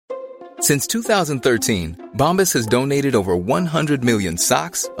Since 2013, Bombas has donated over 100 million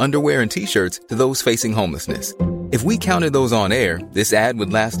socks, underwear, and T-shirts to those facing homelessness. If we counted those on air, this ad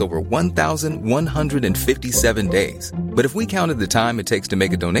would last over 1,157 days. But if we counted the time it takes to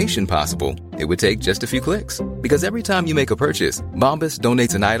make a donation possible, it would take just a few clicks. Because every time you make a purchase, Bombas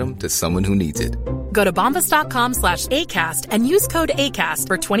donates an item to someone who needs it. Go to bombas.com/ACAST and use code ACAST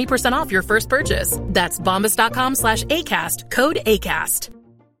for 20% off your first purchase. That's bombas.com/ACAST, code ACAST.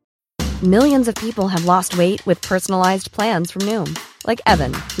 Millions of people have lost weight with personalized plans from Noom. Like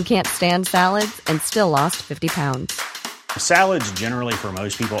Evan, who can't stand salads and still lost 50 pounds. Salads generally for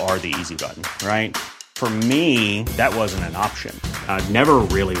most people are the easy button, right? For me, that wasn't an option. I never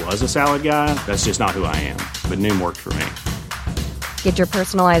really was a salad guy. That's just not who I am. But Noom worked for me. Get your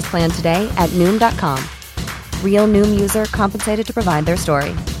personalized plan today at Noom.com. Real Noom user compensated to provide their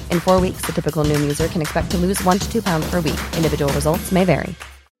story. In 4 weeks, the typical Noom user can expect to lose 1 to 2 pounds per week. Individual results may vary.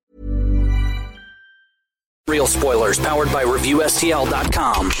 Real spoilers powered by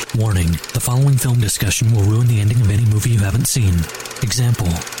ReviewSTL.com. Warning, the following film discussion will ruin the ending of any movie you haven't seen. Example,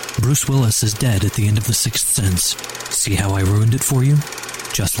 Bruce Willis is dead at the end of The Sixth Sense. See how I ruined it for you?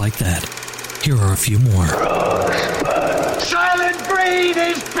 Just like that. Here are a few more. Silent breed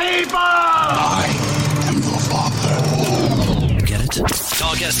is people! I am your father. Get it?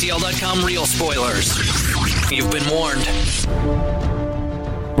 TalkSTL.com real spoilers. You've been warned.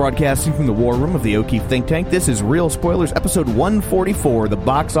 Broadcasting from the war room of the O'Keefe think tank, this is Real Spoilers, episode 144, the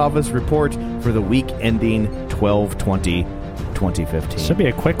box office report for the week ending 12/20/2015. Should be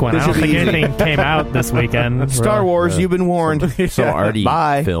a quick one. I don't think anything came out this weekend. Star Wars, you've been warned. So already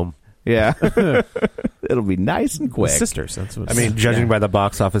bye. Film. Yeah. It'll be nice and quick. Sisters. That's what judging by the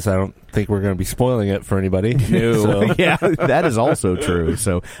box office, I don't think we're going to be spoiling it for anybody. No. So. Yeah, that is also true.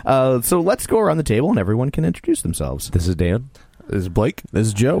 So let's go around the table and everyone can introduce themselves. This is Dan. This is Blake. This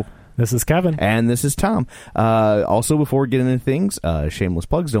is Joe. This is Kevin. And this is Tom. Also, before we get into things, shameless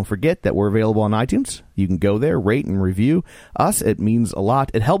plugs, don't forget that we're available on iTunes. You can go there, rate and review us. It means a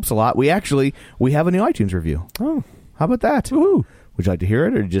lot. It helps a lot. We have a new iTunes review. Oh. How about that? Woohoo. Would you like to hear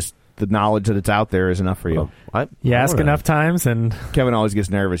it, or just the knowledge that it's out there is enough for you? You ask enough times, and Kevin always gets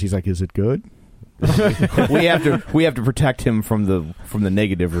nervous. He's like, is it good? we have to protect him from the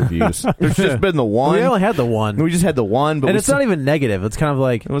negative reviews. There's just been the one. We only had the one. We just had the one, but it's not even negative. It's kind of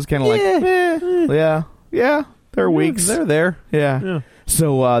like yeah. There are weeks. They're there. Yeah.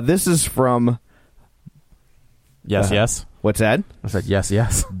 So this is from yes. What's that? I said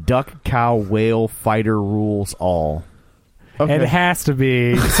yes. Duck, cow, whale, fighter rules all. Okay. It has to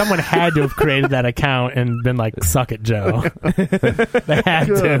be. Someone had to have created that account and been like, "Suck it, Joe." They had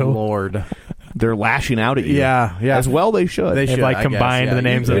Good to. Lord. They're lashing out at you. Yeah. As well they should. They should. They've combined the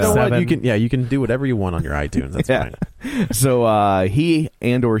names of know seven. What? You can do whatever you want on your iTunes. That's fine. So he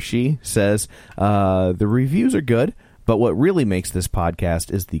and or she says the reviews are good, but what really makes this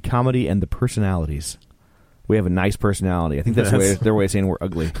podcast is the comedy and the personalities. We have a nice personality. I think that's their way of saying we're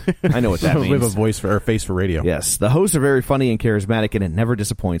ugly. I know what that means. We have a voice for our face for radio. Yes. The hosts are very funny and charismatic, and it never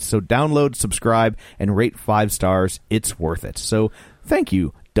disappoints. So download, subscribe, and rate 5 stars. It's worth it. So thank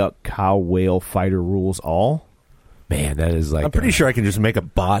you, Duck, Cow, Whale, Fighter Rules All. Man, that is like... I'm pretty sure I can just make a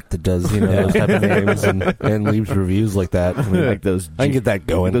bot that does, those type of names and leaves reviews like that. I mean, like those, I can get that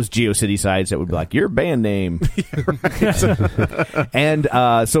going. Those GeoCity sites that would be like, your band name. And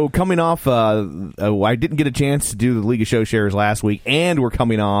so coming off, I didn't get a chance to do the League of Show Sharers last week, and we're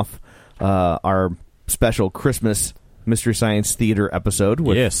coming off our special Christmas Mystery Science Theater episode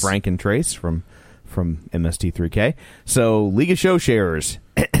with Frank and Trace from MST3K. So, League of Show Sharers.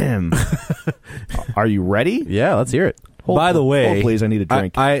 Are you ready? Yeah, let's hear it. By the way, please, I need a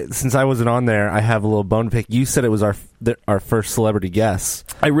drink. Since I wasn't on there, I have a little bone to pick. You said it was our first celebrity guess.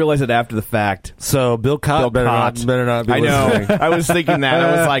 I realized it after the fact. So Bill Cott better not be listening. I know. I was thinking that.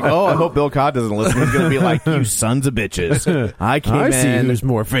 I was like, I hope Bill Cott doesn't listen. He's going to be like, you sons of bitches. I see who's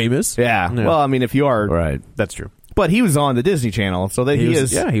more famous. Yeah. Well, I mean, if you are... Right. That's true. But he was on the Disney Channel, so that he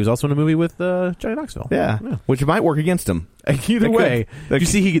is... Yeah, he was also in a movie with Johnny Knoxville. Yeah, which might work against him. Either way, did you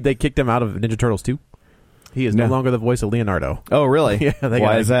see they kicked him out of Ninja Turtles 2? He is no longer the voice of Leonardo. Oh, really? Yeah.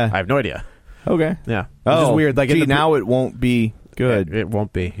 Why is that? I have no idea. Okay. Yeah. Which is weird. Like now it won't be good. It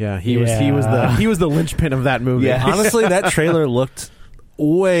won't be. Yeah. He was the linchpin of that movie. Yeah. Honestly, that trailer looked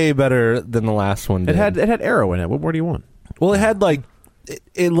way better than the last one did. It had Arrow in it. What more do you want? Well, it had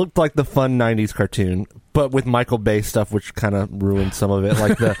it looked like the fun 90s cartoon, but with Michael Bay stuff, which kind of ruined some of it,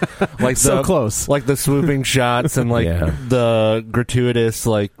 so close, like the swooping shots and the gratuitous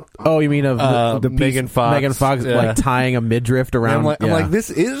Oh, you mean of the Megan Fox like tying a midriff around? I'm like, this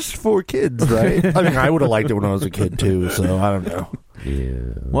is for kids, right? I mean, I would have liked it when I was a kid too, so I don't know.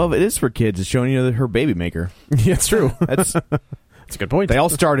 Well, if it is for kids, it's showing you her baby maker. Yeah, it's true. That's a good point. They all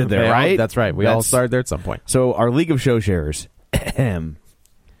started there, right? That's right. We all started there at some point. So our League of Show Sharers,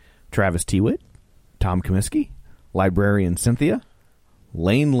 Travis Tewitt, Tom Comiskey, Librarian Cynthia,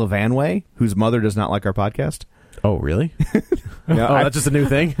 Lane Levanway, whose mother does not like our podcast. Oh, really? No, that's just a new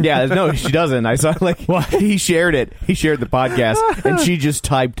thing? Yeah, no, she doesn't. I saw he shared it. He shared the podcast, and she just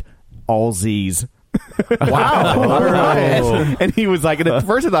typed all Z's. Wow! All right. And he was like, and at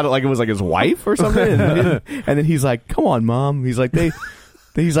first I thought it was like his wife or something, and then he's like, "Come on, Mom." He's like,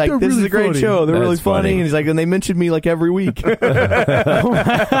 He's like, They're this really is a great funny. show. They're That really is funny. And he's like, and they mentioned me like every week. That's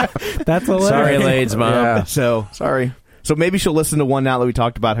hilarious. Sorry, Lade's mom. Yeah. So sorry. So maybe she'll listen to one now that we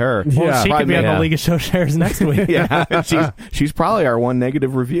talked about her. Well, she could be on Yeah. the League of Show Shares next week. Yeah, she's probably our one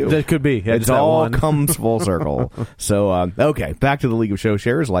negative review. That could be. Yeah, It just that all one. comes full circle. So okay, back to the League of Show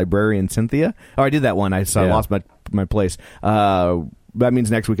Sharers. Librarian Cynthia. Oh, I did that one. I lost my place. That means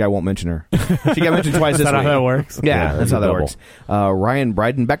next week I won't mention her. She got mentioned twice this Is that week. how that works? Yeah, that's how that double. works. Ryan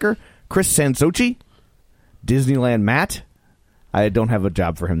Breidenbecker, Chris Sansochi, Disneyland Matt. I don't have a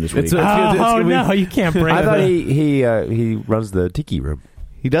job for him this week. No, you can't bring I it thought up. he runs the tiki room.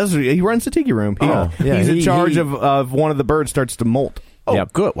 He does. He runs the tiki room. He's in charge of one of the birds starts to molt. Oh,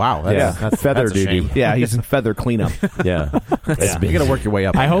 good. Wow. That's feather that's a duty. shame. Yeah, he's in feather cleanup. Yeah, You got to work your way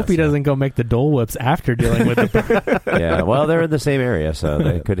up. I hope he doesn't go make the Dole Whips after dealing with the yeah. Well, they're in the same area, so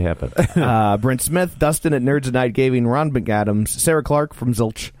that could happen. Brent Smith, Dustin at Nerds at Night Gaming, Ron McAdams, Sarah Clark from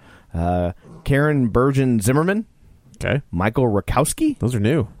Zilch, Karen Bergen Zimmerman, Okay. Michael Rakowski. Those are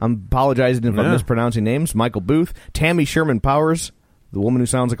new. I'm apologizing if I'm mispronouncing names. Michael Booth, Tammy Sherman Powers, the woman who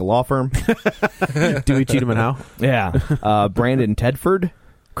sounds like a law firm. Dewey Cheatham and Howe. Yeah. Brandon Tedford,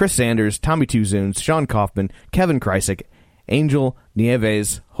 Chris Sanders, Tommy Two Zunes, Sean Kaufman, Kevin Kreisig, Angel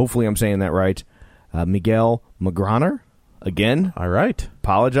Nieves, hopefully I'm saying that right, Miguel Magraner, again. All right.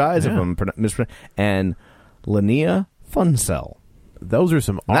 Apologize if I'm mispronouncing. And Linnea Funcell. Those are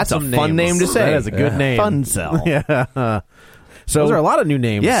some awesome That's a fun names. name to say. That is a good name. Funcell. Yeah. So those are a lot of new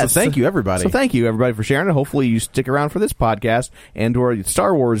names. Yeah, so thank you, everybody. So thank you, everybody, for sharing it. Hopefully you stick around for this podcast, and/or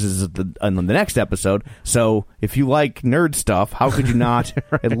Star Wars is on the next episode. So if you like nerd stuff, how could you not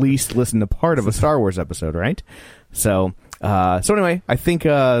at least listen to part of a Star Wars episode, right? So anyway, I think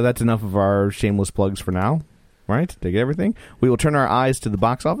that's enough of our shameless plugs for now. Right? Did I get everything? We will turn our eyes to the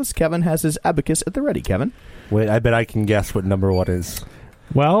box office. Kevin has his abacus at the ready. Kevin? Wait, I bet I can guess what number one is.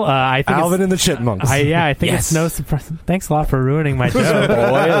 Well, I think Alvin and the Chipmunks. I think it's no surprise. Thanks a lot for ruining my joke.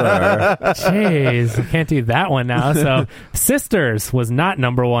 Spoiler. Jeez, I can't do that one now. So, Sisters was not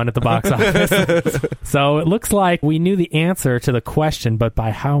number one at the box office. So it looks like we knew the answer to the question, but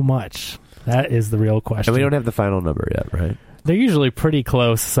by how much? That is the real question. And we don't have the final number yet, right? They're usually pretty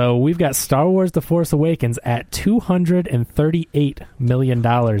close. So we've got Star Wars The Force Awakens at $238 million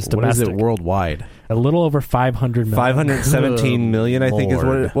domestic. What is it worldwide? A little over $500 million. 517 million, I think, is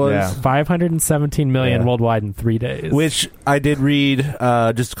what it was. Yeah. $517 million worldwide in 3 days. Which I did read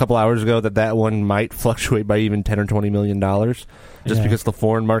just a couple hours ago that one might fluctuate by even $10 or $20 million, just because the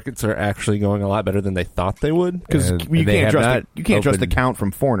foreign markets are actually going a lot better than they thought they would. Because you can't trust the count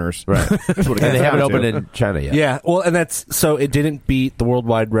from foreigners. Right. That's what it And they comes haven't down opened to. in China yet. Yeah. Well, and so it didn't beat the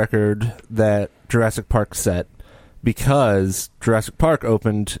worldwide record that Jurassic Park set, because Jurassic Park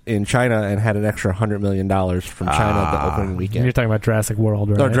opened in China and had an extra $100 million from China the opening weekend. You're talking about Jurassic World,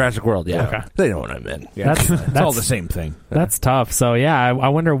 right? No, Jurassic World, yeah. Okay. They know what I meant. Yeah. That's It's all the same thing. That's tough. So yeah, I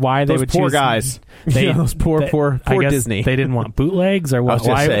wonder why they Those would poor choose guys. They, Those poor I guess Disney. They didn't want bootlegs, or I what? was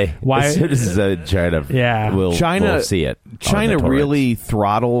going to say, Why? as soon as China, Yeah. we'll see it. on China the torrents. really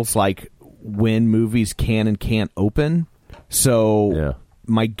throttles like when movies can and can't open. So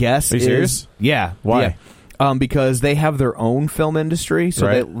my guess Are you is serious? Yeah. Why? Yeah. Because they have their own film industry, so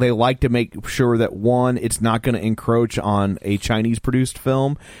Right. they like to make sure that, one, it's not going to encroach on a Chinese produced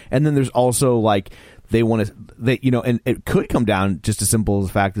film, and then there's also like they want to, and it could come down just as simple as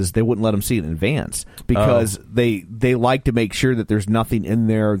the fact is they wouldn't let them see it in advance because they like to make sure that there's nothing in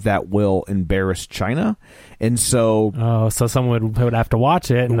there that will embarrass China, and so so someone would have to watch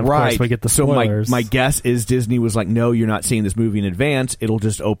it, and of course we get the spoilers. So my guess is Disney was like, no, you're not seeing this movie in advance. It'll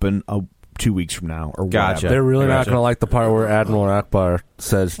just open 2 weeks from now or whatever. They're really not going to like the part where Admiral Akbar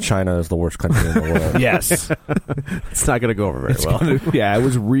says China is the worst country in the world. Yes. It's not going to go over very well. It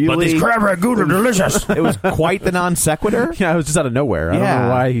was really... But these crab ragout are delicious. It was quite the non sequitur. Yeah, it was just out of nowhere. I don't know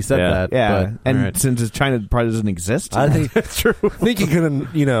why he said that. Yeah, but, and all right. since China probably doesn't exist, I think That's true. I think you could,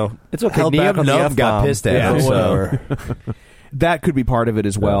 it's okay. held back on the Num got F-bomb. pissed at Yeah, him, so. that could be part of it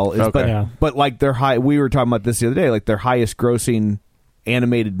as well. But like their high, we were talking about this the other day. Like their highest grossing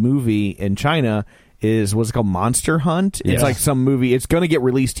animated movie in China is what's it called, Monster Hunt. Yes. It's like some movie. It's going to get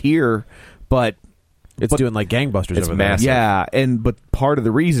released here, but it's doing like gangbusters. It's over massive. there. Yeah, but part of the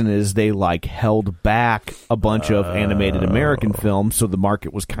reason is they like held back a bunch of animated American films, so the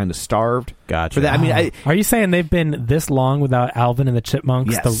market was kind of starved. Gotcha. For that, I mean, Are you saying they've been this long without Alvin and the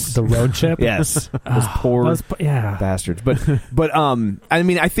Chipmunks, Yes. the road trip? Yes, those poor yeah. bastards. But I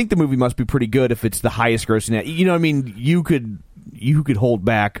mean, I think the movie must be pretty good if it's the highest grossing. You know, what I mean, you could hold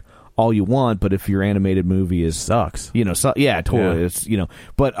back all you want, but if your animated movie sucks, you know, yeah, totally. Yeah. It's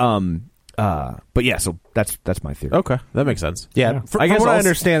but yeah, so that's my theory. Okay, that makes sense. Yeah, from what I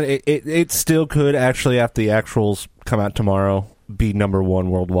understand, it still could actually, after the actuals come out tomorrow, be number one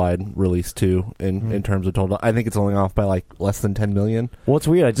worldwide release too in terms of total. I think it's only off by like less than 10 million. Well, it's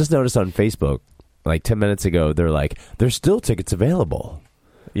weird. I just noticed on Facebook like 10 minutes ago, they're like, there's still tickets available.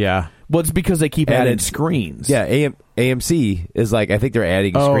 Yeah. Well, it's because they keep adding screens. Yeah, AMC is like, I think they're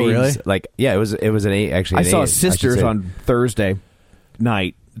adding Oh, screens. really? Like, yeah, it was an actually. I an saw I should Sisters say. on Thursday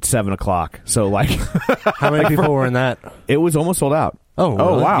night at 7:00. So like, how many people were in that? It was almost sold out. Oh,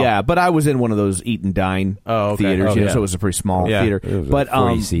 really? Wow! Yeah, but I was in one of those eat and dine theaters, yeah. so it was a pretty small Yeah. theater. It was But like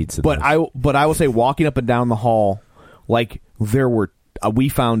 40 seats in but I will say, walking up and down the hall, like there were, we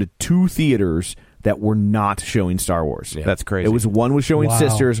found 2 theaters that were not showing Star Wars. Yeah. That's crazy. It was one was showing Wow.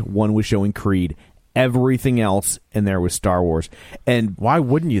 Sisters, one was showing Creed. Everything else in there was Star Wars. And why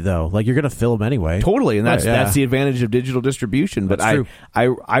wouldn't you though? Like you're going to film them anyway. Totally, and that's Yeah. that's the advantage of digital distribution. But That's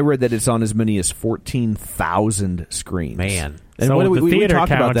true. I read that it's on as many as 14,000 screens. Man. And So what we theater talked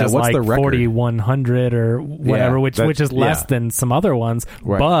count about that. is What's like the record? 4,100 or whatever, Yeah, which is less yeah. than some other ones.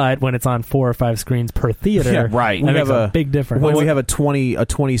 Right. But when it's on 4 or 5 screens per theater, Yeah, right. that We makes have a big difference. When we have a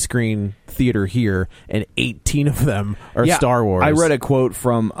 20 screen theater here, and 18 of them are Star Wars. I read a quote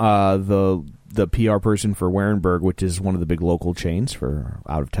from the PR person for Warenberg, which is one of the big local chains for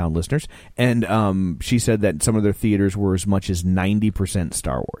out of town listeners, and she said that some of their theaters were as much as 90%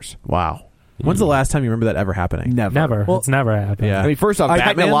 Star Wars. Wow. When's the last time you remember that ever happening? Never. Well, it's never happened. Yeah. I mean, first off,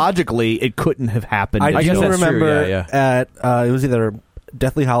 Batman- logically, it couldn't have happened. I guess do that's true, remember yeah. at it was either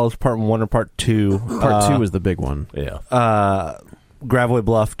Deathly Hallows Part 1 or Part 2. Part 2 was the big one. Yeah. Gravois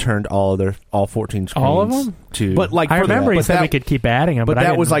Bluff turned all 14 screens. All of them? To, But like, I for the- remember he but said that- we could keep adding them, but I that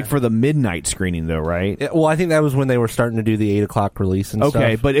didn't was know. like for the midnight screening, though, right? well, I think that was when they were starting to do the 8 o'clock release and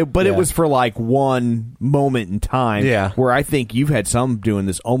Okay, stuff. but it Yeah. was for like one moment in time. Yeah. where I think you've had some doing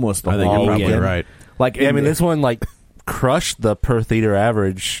this almost the I think whole you're probably weekend. right. Like, Yeah, I mean, this one like crushed the per theater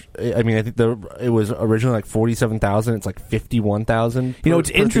average. I mean, I think it was originally like 47,000. It's like 51,000. You know,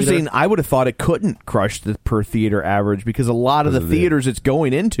 it's per interesting. theater. I would have thought it couldn't crush the per theater average because a lot of the theaters it's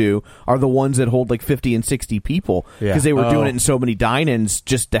going into are the ones that hold like 50 and 60 people because Yeah. they were doing Oh. it in so many dine-ins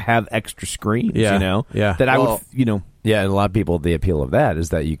just to have extra screens. Yeah. You know, Yeah. That I would, Well, you know. Yeah, and a lot of people, the appeal of that is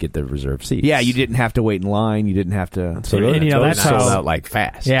that you get the reserved seats. Yeah, you didn't have to wait in line. You didn't have to. So And, you know, those that's sold how- out like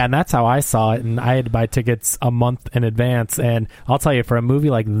fast. Yeah, and that's how I saw it, and I had to buy tickets a month in advance. And I'll tell you, for a movie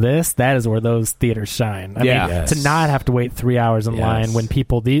like this, that is where those theaters shine. I Yeah. mean, Yes. to not have to wait 3 hours in line when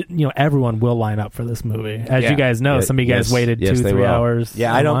people, everyone will line up for this movie. As Yeah. you guys know, Yeah, some of you guys yes. waited Yes, 2-3 they will. hours. Yeah,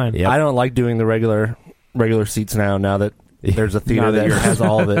 in I don't. line. Yep. I don't like doing the regular seats now that there's a Now theater that that you're- has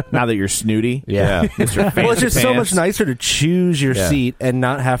all of it. Now that you're snooty, Yeah. Mr. Well, it's just so much Fancy nicer to choose your Yeah. seat and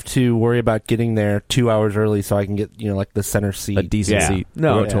not have to worry about getting there 2 hours early so I can get, like the center seat. A decent Yeah. seat.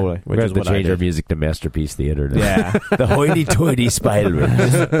 No, Yeah. totally. We're going to what I change our did. music to Masterpiece Theater now. Yeah. The hoity-toity Spider-Man.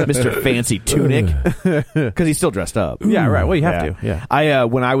 Mr. Fancy Tunic, because he's still dressed up. Yeah, right. Well, you have to. Yeah. I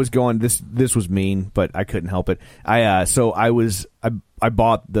when I was going, this was mean, but I couldn't help it. I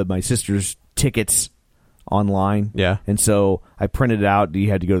bought my sister's tickets online. Yeah. And so I printed it out. You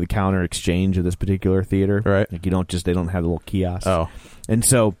had to go to the counter exchange of this particular theater. Right. Like they don't have the little kiosks. Oh. And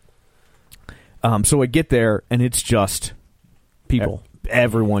so I get there and it's just People.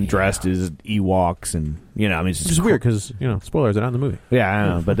 Everyone dressed as Ewoks, and I mean, it's Which is weird because, spoilers are not in the movie. Yeah, I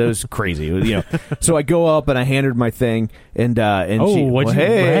know, but that was crazy. So I go up and I hand her my thing, and Oh, she, what'd you-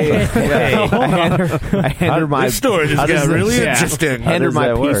 hey, I hand her my This story just got really interesting. Hand her does my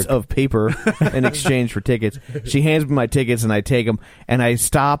that piece work? of paper in exchange for tickets. She hands me my tickets, and I take them, and I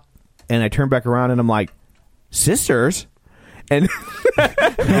stop, and I turn back around, and I'm like, sisters. And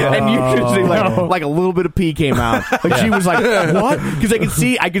and you should see like a little bit of pee came out. Like she was like, "What?" Because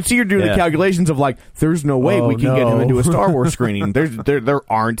I could see her doing the calculations of like, "There's no way we can get him into a Star Wars screening. There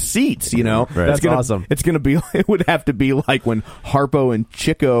aren't seats, Right. That's awesome. It's gonna be. It would have to be like when Harpo and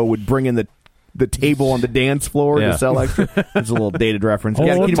Chico would bring in the the table on the dance floor to sell extra. It's a little dated reference.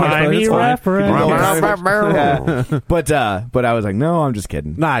 Old-timey reference. But I was like, no, I'm just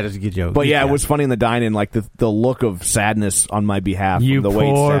kidding. Nah, just a good joke. But yeah, it was funny in the dine-in, like the look of sadness on my behalf. You from the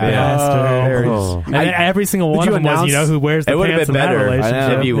poor bastard. And every single one of them was, who wears the pants in that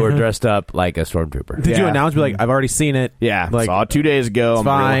relationship. if you were dressed up like a stormtrooper. Did you announce, be like, I've already seen it? Yeah, like, saw it 2 days ago. It's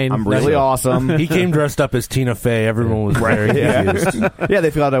fine. I'm really awesome. He came dressed up as Tina Fey. Everyone was very confused. Yeah,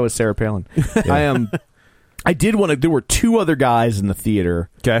 they thought I was Sarah Palin. I did want to. There were two other guys in the theater.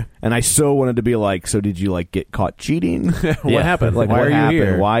 Okay, and I so wanted to be like, so did you like get caught cheating? What happened? Like, why are you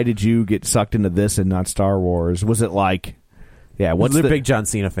here? Why did you get sucked into this and not Star Wars? Was it like, what's the the big John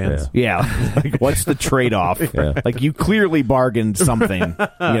Cena fans? Yeah, like, what's the trade off? Like, you clearly bargained something.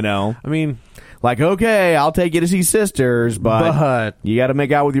 I mean. Like, okay, I'll take you to see Sisters, but you got to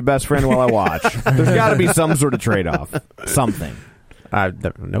make out with your best friend while I watch. There's got to be some sort of trade-off. Something.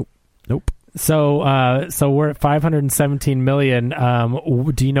 Nope. So we're at 517 million.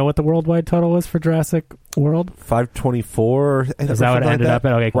 Do you know what the worldwide total was for Jurassic World? 524. Is that what it ended up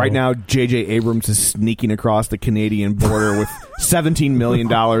at? Okay, cool. Right now, J.J. Abrams is sneaking across the Canadian border with $17 million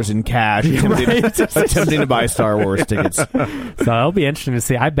in cash, attempting to buy Star Wars tickets. So it'll be interesting to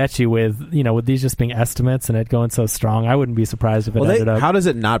see. I bet you with these just being estimates and it going so strong, I wouldn't be surprised if it ended up. How does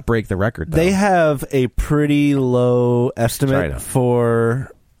it not break the record, though? They have a pretty low estimate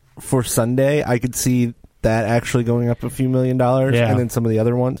for Sunday. I could see that actually going up a few $1 million, and then some of the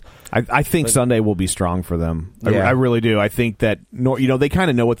other ones. I think Sunday will be strong for them. I really do. I think that they kind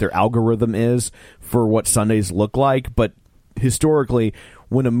of know what their algorithm is for what Sundays look like, but historically,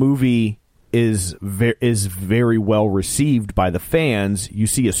 when a movie is very well received by the fans, you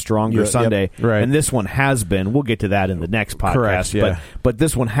see a stronger Sunday. Yep, right. And this one has been. We'll get to that in the next podcast. Correct, yeah. But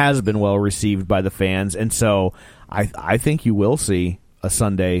this one has been well received by the fans, and so I think you will see a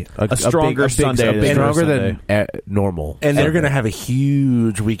Sunday, a stronger Sunday, stronger than normal, and they're going to have a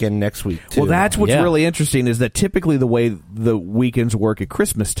huge weekend next week too. Well, that's what's really interesting is that typically the way the weekends work at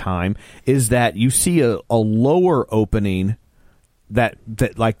Christmas time is that you see a lower opening that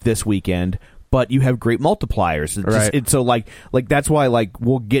like this weekend, but you have great multipliers. So like that's why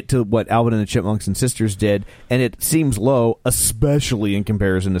we'll get to what Alvin and the Chipmunks and Sisters did, and it seems low, especially in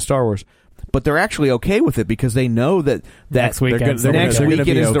comparison to Star Wars. But they're actually okay with it because they know that next weekend is the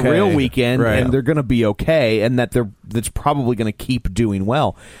real weekend, and they're going to be okay, and that's probably going to keep doing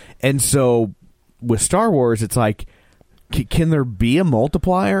well. And so with Star Wars, it's like, can there be a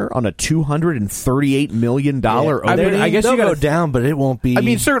multiplier on a $238 million opening? I guess you go down, but it won't be. I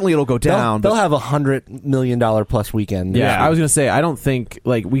mean, certainly it'll go down. They'll have $100 million plus weekend. Yeah, I was going to say, I don't think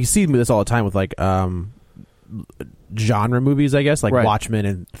we see this all the time with genre movies, I guess, like Watchmen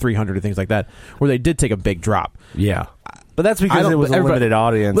and 300 and things like that, where they did take a big drop. Yeah. But that's because it was a limited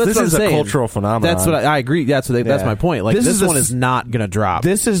audience. This is a cultural phenomenon. That's what I agree. That's my point. Like, this one is not going to drop.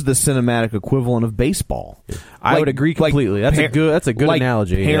 This is the cinematic equivalent of baseball. I would agree completely. That's a good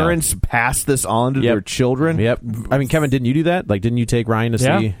analogy. Parents pass this on to their children. Yep. I mean, Kevin, didn't you do that? Like, didn't you take Ryan to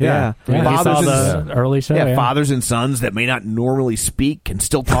see? Yeah. Fathers the early show. Yeah, fathers and sons that may not normally speak can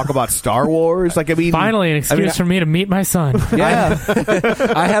still talk about Star Wars. Like, I mean, finally an excuse for me to meet my son. Yeah.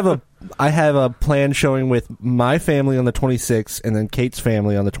 I have a planned showing with my family on the 26th and then Kate's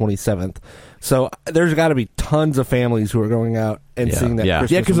family on the 27th. So there's got to be tons of families who are going out and seeing that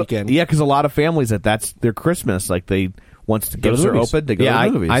Christmas weekend. Yeah, because a lot of families that's their Christmas. Like, once the gifts are open, they go to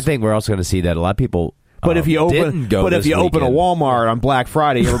the movies. I think we're also going to see that a lot of people. But if you open a Walmart on Black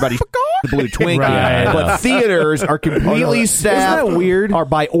Friday, everybody the blue Twinkie. Right. But theaters are completely staffed. Isn't that weird? Are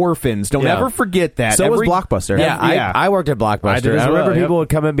by orphans. Don't ever forget that. So was Blockbuster. I worked at Blockbuster. I remember people would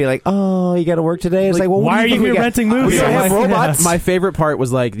come and be like, "Oh, you got to work today." It's like, well, why are you here renting movies? I have robots. My favorite part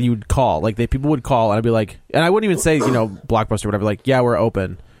was you'd call. People would call, and I'd be like, and I wouldn't even say Blockbuster or whatever. Like, yeah, we're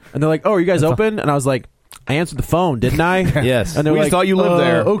open. And they're like, "Oh, are you guys open?" And I was like, "I answered the phone, didn't I?" Yes. And they were we just thought you lived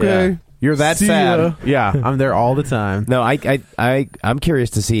there. Okay. Yeah. You're that See sad. Ya. Yeah, I'm there all the time. No, I'm curious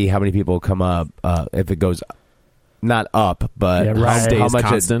to see how many people come up if it goes not up, but how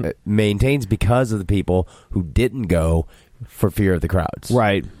much it maintains because of the people who didn't go for fear of the crowds.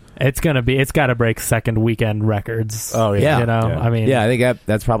 Right. It's got to break second weekend records. Oh yeah, I mean, I think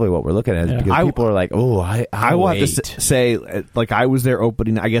that's probably what we're looking at because people are like, "Oh, I will have to say, I was there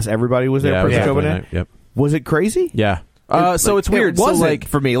opening. I guess everybody was there. Opening. Yep. Was it crazy? Yeah. So it's weird. It wasn't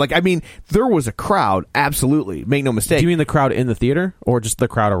for me. I mean, there was a crowd. Absolutely, make no mistake. Do you mean the crowd in the theater or just the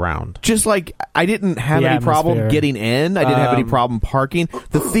crowd around? Just I didn't have any problem getting in. I didn't have any problem parking.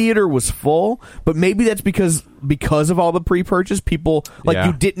 The theater was full, but maybe that's because because of all the pre-purchase, people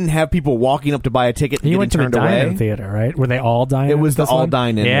you didn't have people walking up to buy a ticket and you getting went to the turned away. dine-in theater, right? Were they all dine-in? It was the this all one?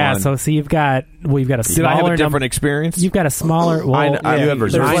 dine-in Yeah, one. so see, you've got a smaller. Did I have a different experience? You've got a smaller. Well,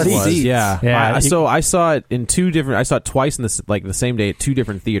 there's less seats. Yeah. So I saw it in two different. I saw it twice in the same day at two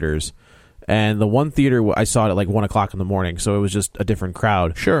different theaters. And the one theater I saw it at like 1 o'clock in the morning, so it was just a different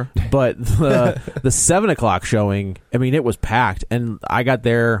crowd. Sure, but the 7 o'clock showing, I mean, it was packed, and I got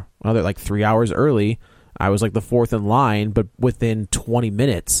there like 3 hours early. I was like the fourth in line, but within 20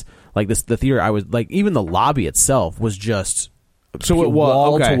 minutes, like the theater, I was like, even the lobby itself was just so it was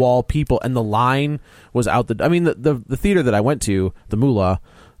wall to wall people, and the line was out the. I mean, the theater that I went to, the Moolah,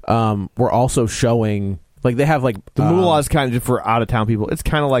 were also showing. Like they have like the Moolah is kind of for out of town people. It's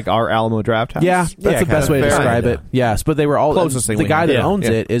kind of like our Alamo Draft House. Yeah, that's the best way to describe it. Yes, but they were all closest thing. The guy that owns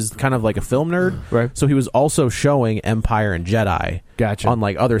it is kind of like a film nerd, right? So he was also showing Empire and Jedi, gotcha, on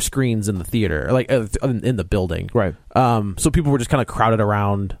like other screens in the theater, like in the building, right? So people were just kind of crowded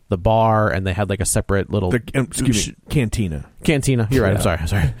around the bar, and they had like a separate little cantina. You're right. I'm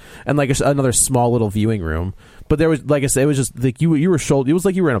sorry. And like another small little viewing room. But there was, like I said, it was just like you were shoulder. It was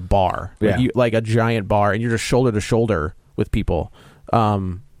like you were in a bar, like a giant bar, and you're just shoulder to shoulder with people.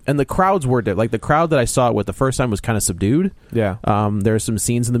 And the crowds were like the crowd that I saw it with the first time was kind of subdued. Yeah. There's some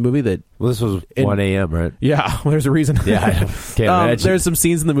scenes in the movie that. Well, this was 1 a.m., right? Yeah. Well, there's a reason. Yeah. I can't imagine. There's some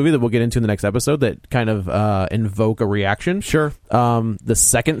scenes in the movie that we'll get into in the next episode that kind of invoke a reaction. Sure. The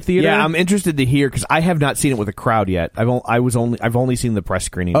second theater. Yeah, I'm interested to hear because I have not seen it with a crowd yet. I've only seen the press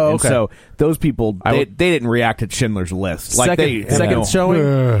screening. Oh, okay. And so those people they didn't react to Schindler's List. Like second showing.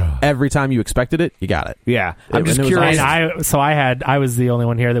 Every time you expected it, you got it. Yeah. I'm just curious. I was the only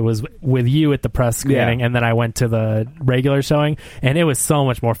one here that was with you at the press screening, and then I went to the regular showing, and it was so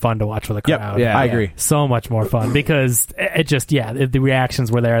much more fun to watch with a crowd. Yeah, I agree. So much more fun because it just the reactions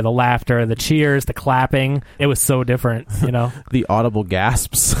were there, the laughter, the cheers, the clapping. It was so different, The audible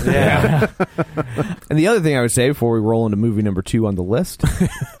gasps. Yeah. And the other thing I would say before we roll into movie number 2 on the list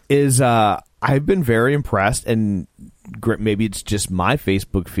is I've been very impressed, and maybe it's just my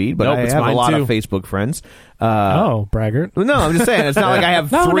Facebook feed, but I have a lot of Facebook friends. Braggart. No, I'm just saying. It's not like I have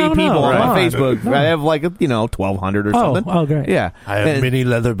three people on my Facebook. I have like 1,200 or something. Oh, great. Yeah, I have many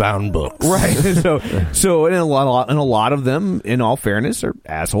leather-bound books. Right. So and a lot of them, in all fairness, are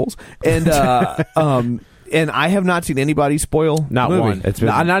assholes. And and I have not seen anybody spoil not movie. one. It's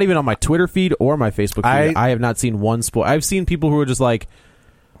not even on my Twitter feed or my Facebook feed. I have not seen one spoil. I've seen people who are just like,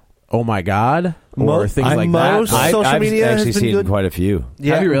 "Oh my god," or things like that. Social media I've actually seen quite a few.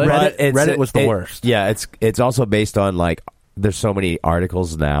 Yeah, have you really? Reddit was the worst. Yeah, it's also based on like there's so many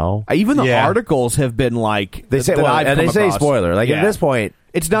articles now. Even the articles have been like they say spoiler. Like at this point,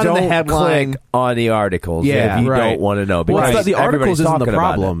 it's not in the headline. Click on the articles if you don't want to know. Because the articles isn't the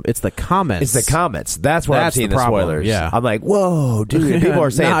problem. It's the comments. It's the comments. That's where I'm seeing the spoilers. Yeah. I'm like, whoa, dude. People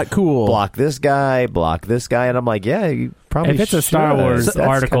are saying, not cool. Block this guy. And I'm like, yeah, you probably if it's a Star Wars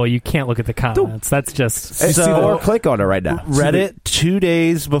article, you can't look at the comments. That's just or click on it right now. Reddit 2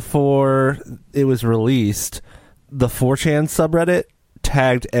 days before it was released, the 4chan subreddit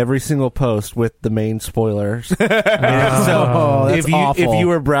tagged every single post with the main spoilers. So that's awful. If you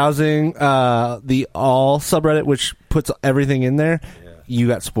were browsing the all subreddit, which puts everything in there, you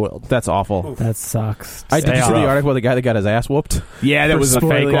got spoiled. That's awful. That sucks. Did you see the article with the guy that got his ass whooped? Yeah, that was a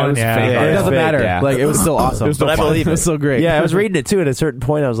fake one. It doesn't matter. Yeah. Like it was still awesome. It was still fun. It was so great. Yeah, I was reading it too. At a certain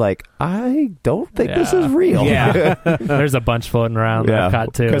point, I was like, I don't think this is real. Yeah, there's a bunch floating around. that I've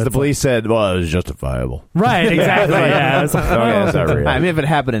caught too. Because the police said, well, it was justifiable. Right. Exactly. Yeah. It's not real. I mean, if it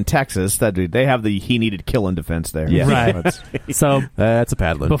happened in Texas, they have the he needed killing defense there. Yeah. Right. So that's a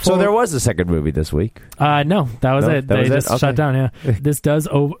Padlin. So there was a second movie this week. No, that was it. They just shut down. Yeah. This does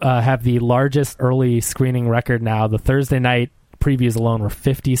have the largest early screening record now. The Thursday night previews alone were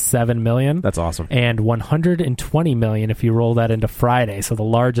 57 million. That's awesome. And 120 million if you roll that into Friday. So the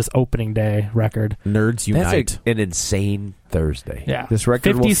largest opening day record. Nerds unite. That's an insane Thursday. Yeah. This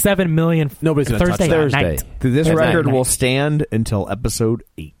record 57 million. Nobody's going to touch Thursday night. This record will stand until episode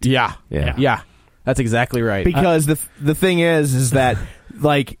 8. Yeah. That's exactly right. Because the thing is that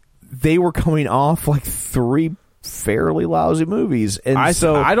like they were coming off like 3 fairly lousy movies, and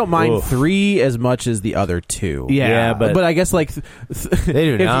I don't mind 3 as much as the other 2. Yeah, but I guess like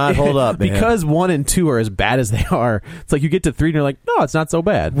they do not hold up, man. Because 1 and 2 are as bad as they are. It's like you get to 3 and you're like, no, it's not so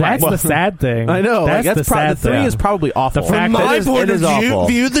bad. That's the sad thing. I know. That's the sad 3 thing. is probably awful. From my point of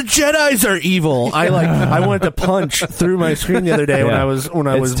view, the Jedis are evil. I wanted to punch through my screen the other day when I was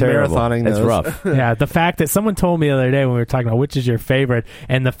marathoning. It's rough. Yeah, the fact that someone told me the other day when we were talking about which is your favorite,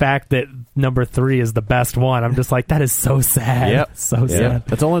 and the fact that number 3 is the best one. I'm just like, that is so sad. Yep. So sad.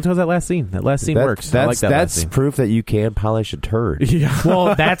 That's only because that last scene. That last scene works. I like that last scene. That's proof that you can polish a turd. Yeah.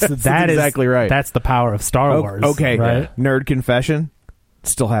 Well, that is exactly right. That's the power of Star Wars. Okay, right? Nerd confession.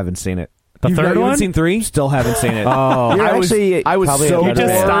 Still haven't seen it. The third one? Haven't seen 3? Still haven't seen it. Oh, I was so You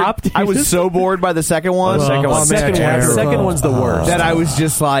just stopped? I was so bored by the second one. The second one's the worst. That I was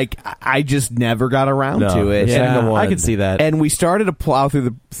just like, I just never got around to it. Yeah, I can see that. And we started to plow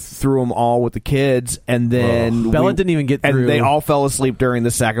through them all with the kids, and then Bella didn't even get through. And they all fell asleep during the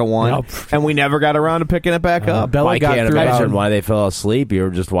second one, and we never got around to picking it back up. Bella got can't imagine why they fell asleep. You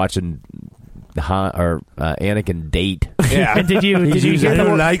were just watching Anakin date. Yeah. And did you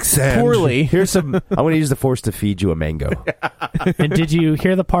hear poorly? Here's some. I'm going to use the Force to feed you a mango. And did you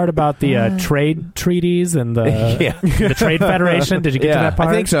hear the part about the trade treaties and the Trade Federation? Did you get to that part?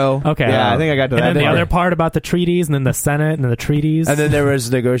 I think so. Okay. Yeah, I think I got to that. And then the other part about the treaties, and then the Senate, and then the treaties. And then there was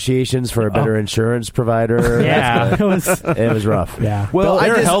negotiations for a better insurance provider. Yeah, it was rough. Yeah. Well,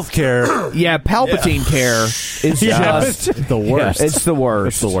 their healthcare. Yeah, Palpatine care is just the worst. It's the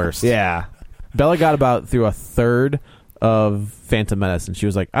worst. It's the worst. Yeah. Bella got about through a third of Phantom Menace, and she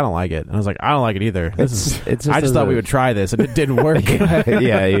was like, I don't like it. And I was like, I don't like it either. I just thought we would try this, and it didn't work.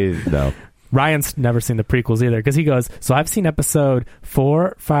 No. Ryan's never seen the prequels either, because he goes, so I've seen episode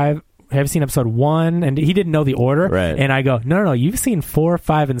 4, 5, have seen episode 1, and he didn't know the order. Right. And I go, no, you've seen 4,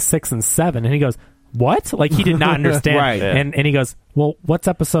 5, and 6, and 7. And he goes, what? Like, he did not understand. Right. Yeah. And he goes, well, what's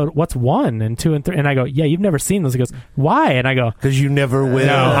 1 and 2 and 3? And I go, yeah, you've never seen those. He goes, why? And I go, because you never will.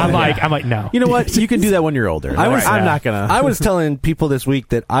 No. I'm like, no. You know what? You can do that when you're older. I'm not gonna. I was telling people this week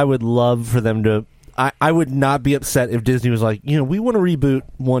that I would love for them to. I would not be upset if Disney was like, we want to reboot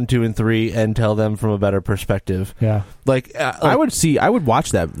 1, 2, and 3 and tell them from a better perspective. Yeah. I would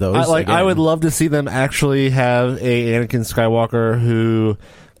watch that though. I would love to see them actually have a Anakin Skywalker who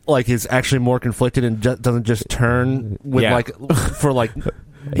is actually more conflicted and doesn't just turn with for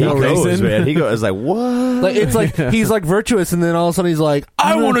he goes, man. He goes like, what? It's like he's virtuous, and then all of a sudden he's like,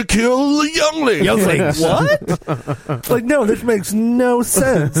 I want to kill the younglings. What? No, this makes no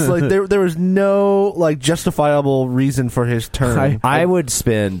sense. There was no justifiable reason for his turn. I would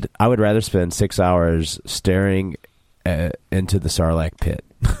rather spend 6 hours staring into the Sarlacc pit.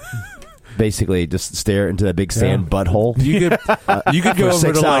 Basically, just stare into that big sand butthole. You could go over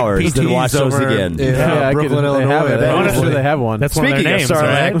 6 to hours, PT's then watch those again. Brooklyn, Illinois. They have one. That's Speaking one of their names,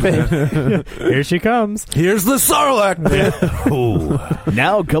 Sarlacc right? Here she comes. Here's the Sarlacc pit.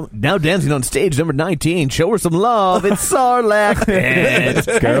 Now dancing on stage number 19. Show her some love. It's Sarlacc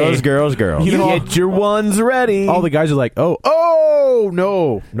pit. Girls. You get your ones ready. All the guys are like, no.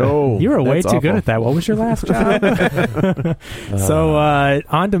 You were way That's too awful. good at that. What was your last job? So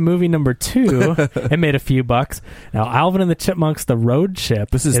on to movie number 2. It made a few bucks. Now, Alvin and the Chipmunks: The Road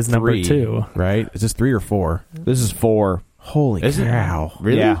Trip is number 2. Right? Is this 3 or 4? This is 4. Holy cow!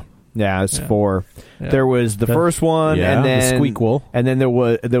 Really? Yeah, it's 4. Yeah. There was the first one, and then the Squeakquel, and then there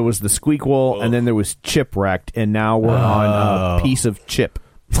was the Squeakquel, and then there was Chipwrecked, and now we're on a piece of chip.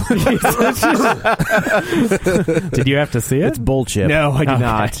 Did you have to see it? It's bullshit. No, I did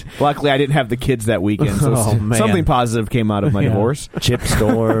not. Luckily, I didn't have the kids that weekend, so something positive came out of my divorce. Chip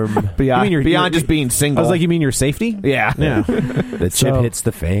storm. Beyond just being single. I was like, you mean your safety? Yeah. The chip hits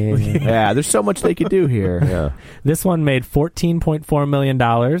the fan. Yeah, there's so much they could do here. Yeah. This one made $14.4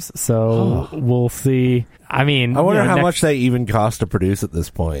 million, so we'll see. I mean, I wonder how much they even cost to produce at this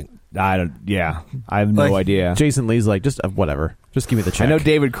point. I have no idea. Jason Lee's like, just whatever. Just give me the check. I know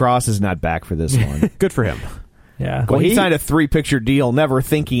David Cross is not back for this one. Good for him. Yeah. Well, he signed a 3-picture deal, never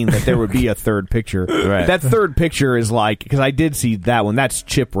thinking that there would be a third picture. Right. That third picture is because I did see that one. That's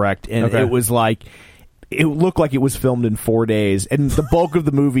Chipwrecked, and it was it looked like it was filmed in 4 days, and the bulk of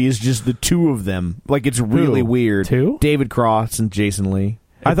the movie is just the two of them. It's really weird. Two? David Cross and Jason Lee.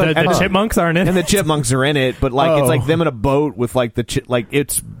 I thought the Chipmunks aren't in it, and the Chipmunks are in it, but it's like them in a boat with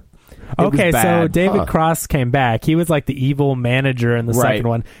it's. Okay, so David Cross came back. He was like the evil manager in the second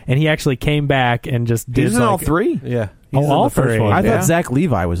one, and he actually came back and just did. He's in all 3. Yeah, all 3. I thought Zach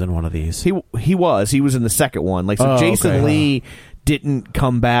Levi was in one of these. He was in the second one. Jason Lee didn't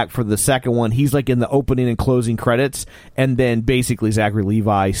come back for the second one. He's in the opening and closing credits, and then basically Zachary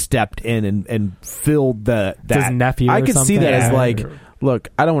Levi stepped in and filled that. His nephew. I could see that as look,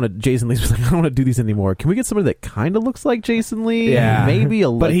 I don't want to. Jason Lee's like, I don't want to do these anymore. Can we get somebody that kind of looks like Jason Lee? Yeah, maybe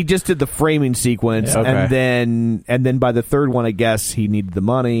but he just did the framing sequence, and then by the third one, I guess he needed the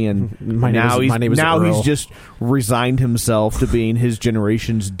money, and he's just resigned himself to being his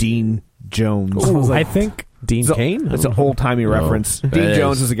generation's Dean Jones. I think Dean Cain? It's an old-timey reference. Dean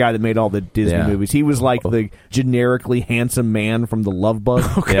Jones is the guy that made all the Disney movies. He was like the generically handsome man from The Love Bug.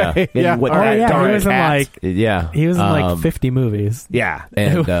 Okay. He was in like 50 movies. Yeah.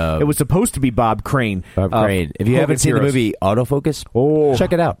 And it was supposed to be Bob Crane. Bob Crane. If you haven't seen the movie Autofocus,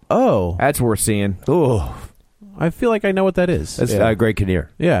 check it out. Oh. That's worth seeing. Oh. I feel like I know what that is. That's Greg Kinnear.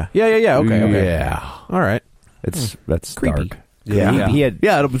 Yeah. Okay. Yeah. All right. That's creepy. dark. Yeah. He had,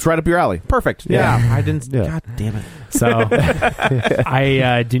 it's right up your alley. Perfect. Yeah. I didn't. Yeah. God damn it. So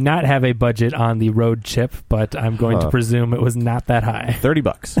I do not have a budget on the road chip, but I'm going to presume it was not that high.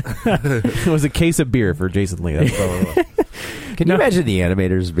 $30. It was a case of beer for Jason Lee. That's all it was. Can you imagine the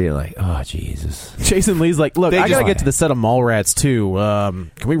animators being like, "Oh Jesus"? Jason Lee's like, "Look, I gotta get to the set of Mallrats too.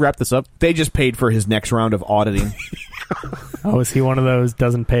 Can we wrap this up?" They just paid for his next round of auditing. Oh, is he one of those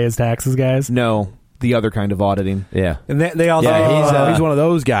doesn't pay his taxes guys? No, the other kind of auditing. Yeah, and they also he's one of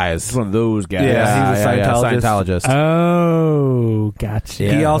those guys. He's one of those guys. Yeah, he's a Scientologist. Oh,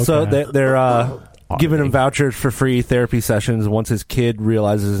 gotcha. He also they're giving him vouchers for free therapy sessions once his kid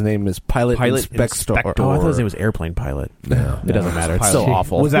realizes his name is Pilot Inspector. Oh, I thought his name was Airplane Pilot. No, it doesn't matter. It's still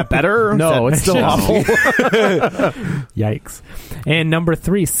awful. Was that better? No, it's still awful. Yikes. And number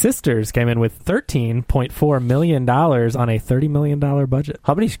 3, Sisters came in with $13.4 million on a $30 million budget.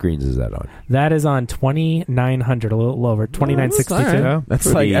 How many screens is that on? That is on 2,900, a little over, 2,962. That's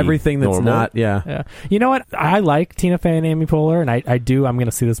like everything that's normal. not, yeah. You know what? I like Tina Fey and Amy Poehler, and I do. I'm going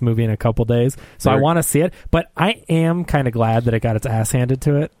to see this movie in a couple days, so I want to see it. But I am kind of glad that it got its ass handed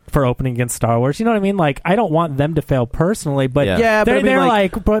to it for opening against Star Wars. You know what I mean? Like, I don't want them to fail personally, but they're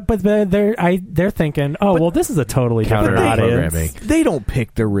thinking, oh, well, this is a totally different audience. They don't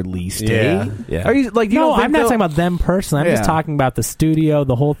pick the release day. Yeah. Are you like? No, I'm not talking about them personally. I'm just talking about the studio,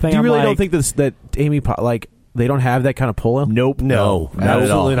 the whole thing. Do you really don't think that Amy they don't have that kind of pull? Nope. No, not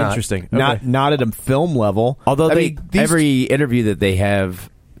at all. Interesting. Not at a film level. Although every interview that they have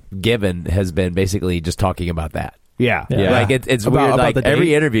given has been basically just talking about that. Yeah. Like it's weird. Like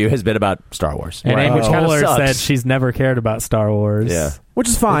every interview has been about Star Wars. And Amy Poehler said she's never cared about Star Wars. Yeah, which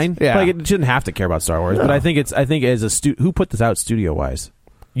is fine. Like it shouldn't have to care about Star Wars. No. But I think as a who put this out studio wise?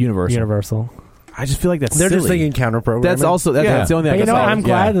 Universal. I just feel like that's they're silly. just thinking counter programming. That's also that's the only thing. But you know what? I'm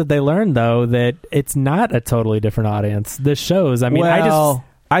glad that they learned though that it's not a totally different audience. This shows. I mean,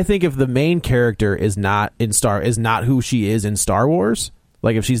 I think if the main character is not who she is in Star Wars,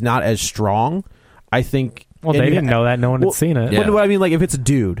 like if she's not as strong, I think. Well, they didn't know that. No one had seen it. Yeah. What I mean, like if it's a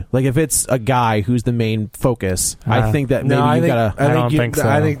dude, like if it's a guy who's the main focus, I think that maybe you gotta. I don't think so.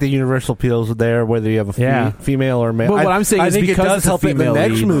 I think the universal appeals there, whether you have a female or male. But what I'm saying is think because it does help in the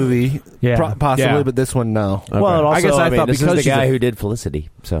next movie, possibly, but this one no. Okay. Well, also, I guess I thought this because is the guy who did Felicity,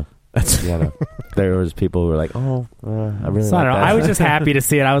 so. There was people who were like, "Oh, I really." So I don't know. I was just happy to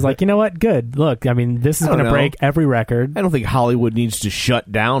see it. I was like, you know what? Good. Look, I mean, this is going to break every record. I don't think Hollywood needs to shut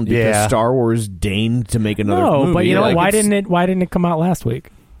down because Star Wars deigned to make another movie. No, but you know what? Why didn't it come out last week?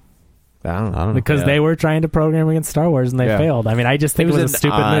 I don't know. Because they were trying to program against Star Wars and they failed. I mean, I just think it was a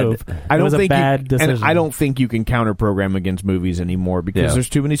stupid move. It was a bad decision. And I don't think you can counter program against movies anymore because there's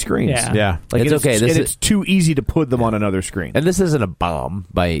too many screens. Yeah. Like it's okay. It's too easy to put them on another screen. And this isn't a bomb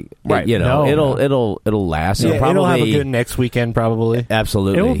by right. It'll last. Yeah, it'll have a good next weekend probably.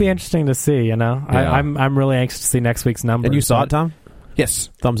 Absolutely. It will be interesting to see. You know, I'm really anxious to see next week's numbers. And you saw it, Tom? Yes.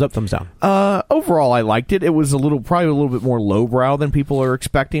 Thumbs up, thumbs down. Overall, I liked it. It was probably a little bit more lowbrow than people are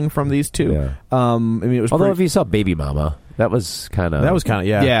expecting from these two. Yeah. I mean, it was. Although if you saw Baby Mama, that was kind of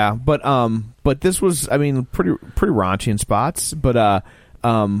yeah. But this was, I mean, pretty raunchy in spots. But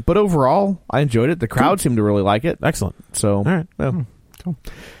overall, I enjoyed it. The crowd seemed to really like it. Excellent. So all right, cool.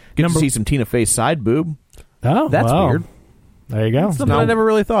 Good to see some Tina Fey's side boob. Oh, that's weird. There you go. Something I never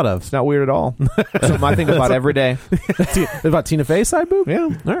really thought of. It's not weird at all. Something I think about every day. About Tina Fey's side boob? Yeah.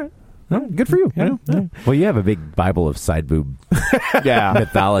 All right. Oh, good for you. Yeah. Well, you have a big Bible of side boob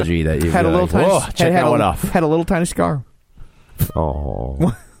mythology that you had a little tiny. Check that one off. Had a little tiny scar.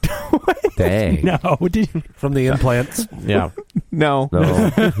 Oh. Dang. No, from the implants. No,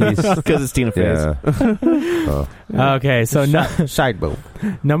 because it's Tina Fey. Yeah. Okay, so side boob.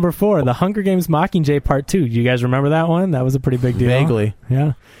 Number 4, The Hunger Games Mockingjay Part 2. Do you guys remember that one? That was a pretty big deal. Vaguely.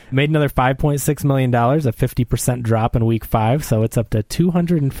 Yeah. Made another $5.6 million, a 50% drop in week 5, so it's up to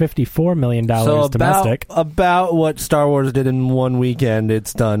 $254 million domestic. About what Star Wars did in one weekend,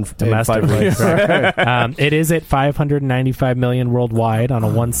 it's done domestic. In 5 weeks. It is at $595 million worldwide on a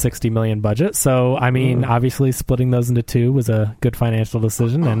 $160 million budget. So, I mean, obviously splitting those into 2 was a good financial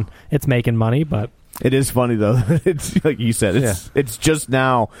decision, and it's making money, but... It is funny though. It's like you said. It's just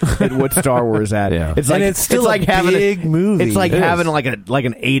now at what Star Wars at. Yeah. It's like it's still like a having big movie. It's like having like an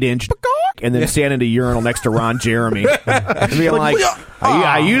 8-inch and then stand in a urinal next to Ron Jeremy. And being like,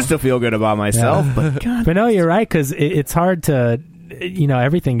 I used to feel good about myself, but God. But no, you're right, because it's hard to,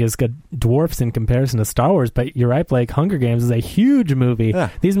 everything is good dwarfs in comparison to Star Wars, but you're right, Blake. Hunger Games is a huge movie. Yeah.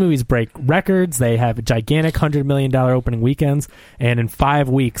 These movies break records. They have gigantic $100 million opening weekends, and in 5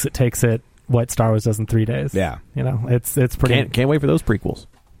 weeks it takes it what Star Wars does in 3 days. Yeah. It's pretty... Can't wait for those prequels.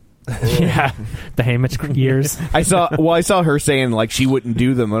 Yeah, the Haymitch years. I saw her saying like she wouldn't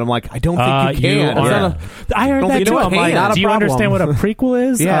do them, and I'm like, I don't think you can. I heard that too. I'm like, do you understand what a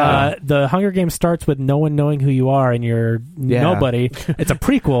prequel is? Yeah. The Hunger Games starts with no one knowing who you are, and you're nobody. It's a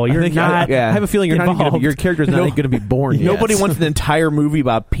prequel. You're not. I have a feeling your character's not going to be born yet. Nobody wants an entire movie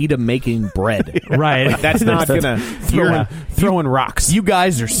about PETA making bread. Right. Like, that's not gonna throwing rocks. You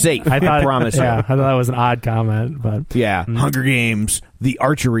guys are safe. I promise you. I thought that was an odd comment, but Hunger Games, the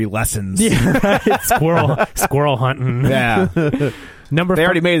archery lessons. Yeah, right. Squirrel hunting. Yeah. They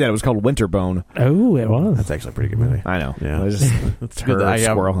already made that. It was called Winterbone. Oh, it was. That's actually a pretty good movie. I know. Yeah. It's her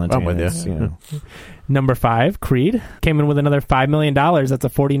squirrel hunting. I'm with you. Number 5, Creed, came in with another $5 million. That's a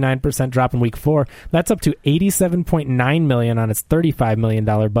 49% drop in week 4. That's up to $87.9 million on its $35 million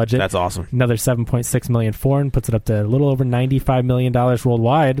budget. That's awesome. Another $7.6 million foreign puts it up to a little over $95 million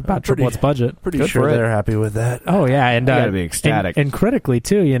worldwide, about triple its budget. Pretty sure they're happy with that. Oh, yeah. And you gotta be ecstatic. And critically,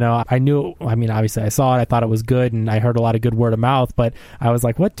 too, obviously I saw it, I thought it was good, and I heard a lot of good word of mouth, but I was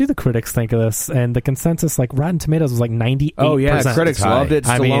like, what do the critics think of this? And the consensus, like Rotten Tomatoes was like 98%. Oh, yeah. Critics loved it.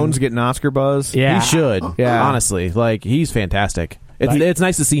 Stallone's getting Oscar buzz. Yeah. He should. Yeah. Honestly, like, he's fantastic. It's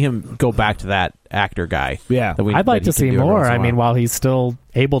nice to see him go back to that actor guy. Yeah. I'd like to see more. While he's still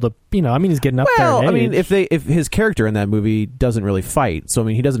able to, he's getting up there in age. If his character in that movie doesn't really fight, so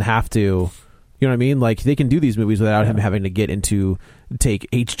he doesn't have to, you know what I mean? Like, they can do these movies without him having to take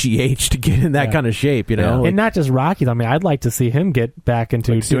HGH to get in that kind of shape, Yeah. And not just Rocky, though. I'd like to see him get back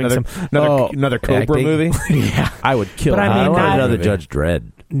into doing another Cobra movie. Yeah. I would kill him. I want another Judge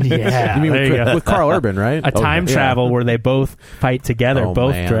Dredd. Yeah, you mean with Carl Urban, right? A time travel where they both fight together,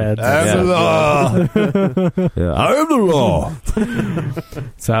 both dreads. I'm the law.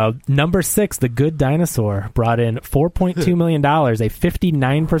 So number 6, The Good Dinosaur, brought in $4.2 million, a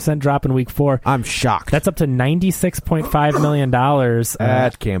 59% drop in week 4. I'm shocked. That's up to $96.5 million.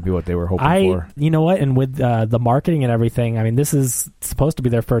 That can't be what they were hoping for. You know what? And with the marketing and everything, this is supposed to be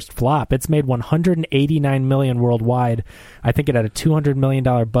their first flop. It's made $189 million worldwide. I think it had a $200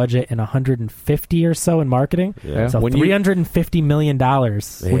 million budget and 150 or so in marketing. Yeah. So $350 million.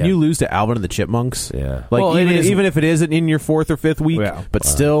 When you lose to Alvin and the Chipmunks, even if it isn't in your 4th or 5th week, but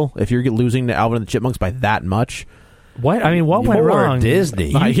still, if you're losing to Alvin and the Chipmunks by that much. What? What went wrong?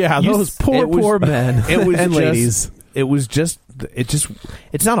 Disney. Those poor men and ladies.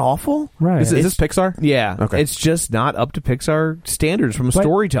 It's not awful. Right. Is this Pixar? Yeah. Okay. It's just not up to Pixar standards from a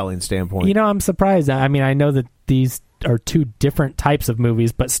storytelling standpoint. I'm surprised. I know that these are two different types of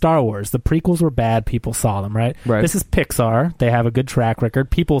movies, but Star Wars, the prequels were bad. People saw them, right? This is Pixar. They have a good track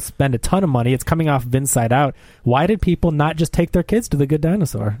record. People spend a ton of money. It's coming off of Inside Out. Why did people not just take their kids to The Good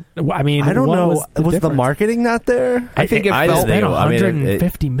Dinosaur? I don't know. Was the marketing not there? I think it felt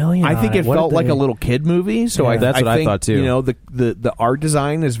 $150 million. I think it felt like a little kid movie. So that's what I thought too. The art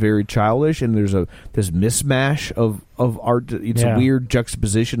design is very childish, and there's this mismatch of art. It's a weird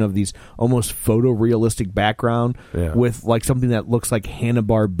juxtaposition of these almost photorealistic background with like something that looks like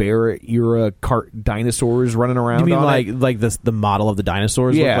Hanna-Barbera era dinosaurs running around. You mean like the model of the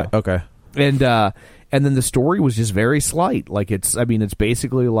dinosaurs? Yeah. Okay. And then the story was just very slight. Like it's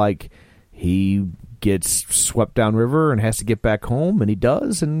basically like he gets swept downriver and has to get back home, and he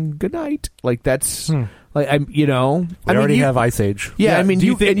does, and good night. Like that's like we already have Ice Age. Yeah,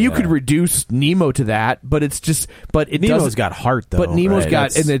 you could reduce Nemo to that, but it's just Nemo's got heart though. But Nemo's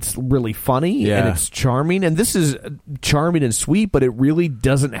got and it's really funny and it's charming, and this is charming and sweet, but it really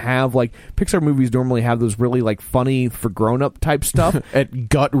doesn't have like Pixar movies normally have those really like funny for grown up type stuff at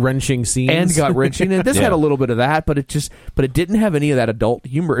gut wrenching scenes and this had a little bit of that, but it didn't have any of that adult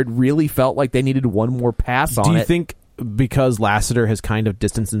humor. It really felt like they needed one more pass on it. Do you think because Lasseter has kind of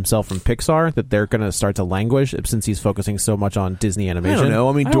distanced himself from Pixar that they're going to start to languish since he's focusing so much on Disney animation? I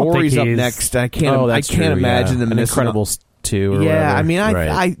don't know. Dory's up next. I can't imagine them missing Incredibles 2 or yeah, whatever.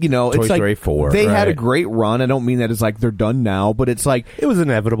 I Toy it's Story like 4. They had a great run. I don't mean that it's like they're done now, but it's like it was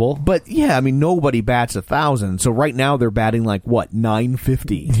inevitable. But yeah, nobody bats 1,000. So right now they're batting like what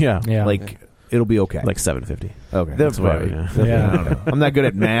 950. Yeah. Like it'll be okay. Like 750. Okay, that's right. I don't know. I'm not good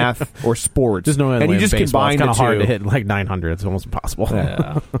at math or sports. Just knowing and you just combine it's kind of hard to two. hit like 900. It's almost impossible.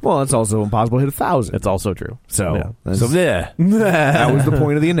 Yeah. Well, it's also impossible to hit 1,000. It's also true. So that was the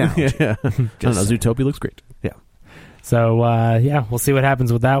point of the analogy. I don't know. Zootopia looks great. Yeah. So, we'll see what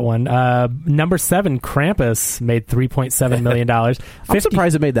happens with that one. Number 7, Krampus, made $3.7 million. I'm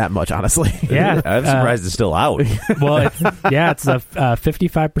surprised it made that much, honestly. Yeah. I'm surprised it's still out. Well, it's a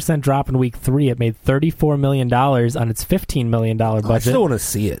 55% drop in week 3. It made $34 million on its $15 million budget. I still want to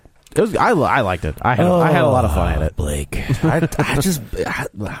see it. I liked it. I had a lot of fun at it. Blake. I want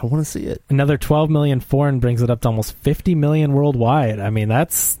to see it. Another $12 million foreign brings it up to almost $50 million worldwide. I mean,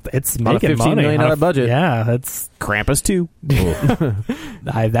 it's making $15 money. million budget. Yeah, that's Krampus 2.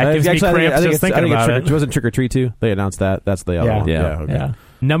 that gives me cramps just thinking about it. Wasn't Trick or Treat 2? They announced that. That's the other one. Yeah.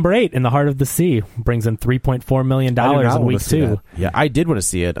 Number 8, In the Heart of the Sea, brings in $3.4 million in week 2. Yeah, I did want to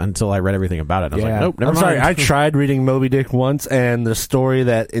see it until I read everything about it. And I was like, nope, never mind. Sorry, I tried reading Moby Dick once, and the story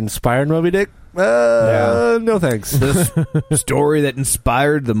that inspired Moby Dick, no thanks. The story that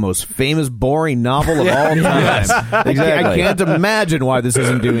inspired the most famous, boring novel of all time. Exactly. I can't imagine why this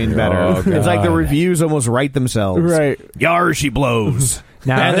isn't doing better. Oh, it's like the reviews almost write themselves. Right. Yar, she blows.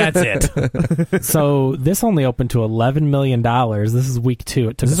 Now, and that's it. So this only opened to $11 million. This is week 2.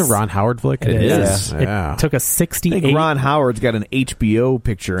 It took Is this a Ron Howard flick? It is. Yeah. It took a 68. I think Ron Howard's got an HBO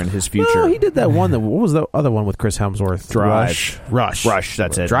picture in his future. Oh, he did that one. What was the other one with Chris Hemsworth? Rush.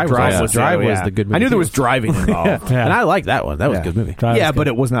 That's it. Drive was the good movie. I knew there was driving involved. And I liked that one. That was a good movie. But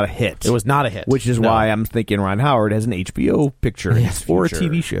it was not a hit. It was not a hit. Which is why I'm thinking Ron Howard has an HBO picture in his future. Or a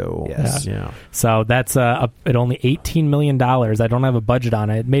TV show. Yes. Yeah. So that's at only $18 million. I don't have a budget on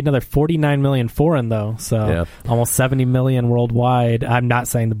it. It made another $49 million foreign, though. So almost $70 million worldwide. I'm not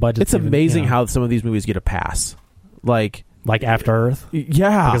saying the budget. It's amazing how some of these movies get a pass. Like After Earth?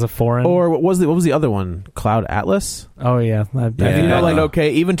 Yeah. Because of foreign? Or what was the other one? Cloud Atlas? Oh, yeah.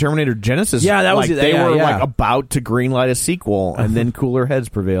 Even Terminator Genesis. Yeah, that was they were about to greenlight a sequel, and then cooler heads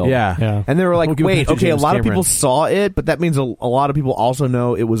prevailed. Yeah. And they were like, wait, okay, James a lot of Cameron. people saw it, but that means a lot of people also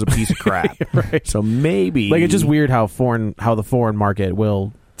know it was a piece of crap. Right. So maybe. Like, it's just weird how the foreign market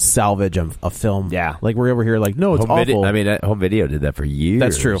will salvage a film. Yeah. Like, we're over here like, no, it's awful. Home video did that for years.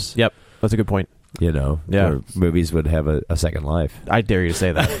 That's true. Yep. That's a good point. Where movies would have a second life. I dare you to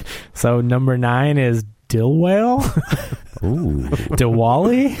say that. So number 9 is Dill Whale. Ooh.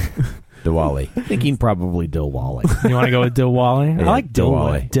 Diwali. Diwali. I'm thinking probably Diwali. You want to go with Diwali? Yeah, I like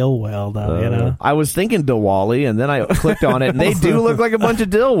Diwali. Dill Whale, though, I was thinking Diwali, and then I clicked on it, and they do look like a bunch of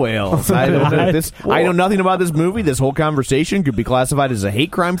dill whales. I know nothing about this movie. This whole conversation could be classified as a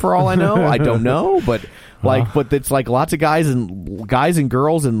hate crime for all I know. I don't know, but it's like lots of guys and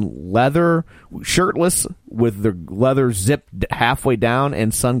girls in leather, shirtless, with their leather zipped halfway down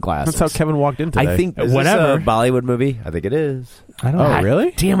and sunglasses. That's how Kevin walked in today. I think Is this a Bollywood movie? I think it is. I don't know. Oh,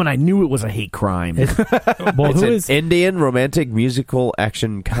 really? Damn it! I knew it was a hate crime. It's an Indian romantic musical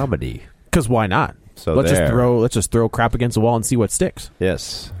action comedy. Because why not? So let's just throw crap against the wall and see what sticks.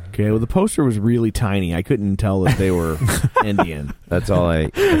 Yes. Okay, well, the poster was really tiny. I couldn't tell that they were Indian. That's all I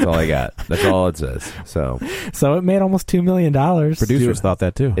got. That's all it says. So it made almost $2 million. Producers thought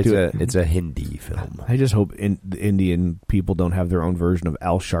that too. It's a Hindi film. I just hope the Indian people don't have their own version of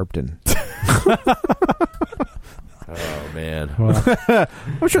Al Sharpton. Oh man,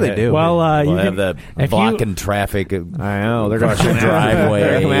 I'm sure they do. Well, you have the blocking traffic. I know they're going to driveway.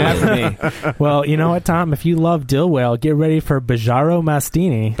 They're coming after me. Well, you know what, Tom? If you love Dill Whale, get ready for Bajaro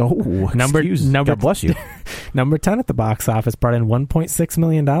Mastini. Oh, number God bless you. Number 10 at the box office brought in $1.6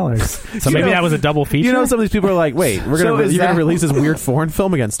 million. So maybe that was a double feature. You know, some of these people are like, "Wait, you're gonna release this weird foreign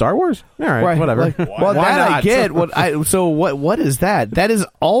film against Star Wars? All right. Whatever." Well, why that not? I get. What is that? That is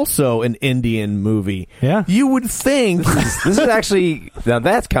also an Indian movie. Yeah, you would think this is actually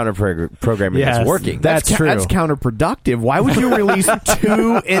that's counter-programming. Yes, that's working. That's true. That's counterproductive. Why would you release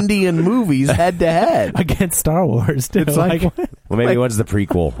 2 Indian movies head to head against Star Wars? Too. It's like well, maybe one's the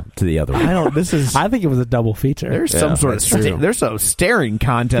prequel to the other one. I think it was a double feature. There's some sort of there's a staring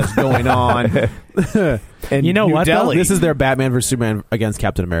contest going on. And you know what? This is their Batman vs Superman against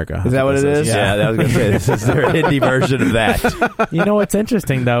Captain America. Is that what it is? Yeah, that was going to say this is their Hindi version of that. You know what's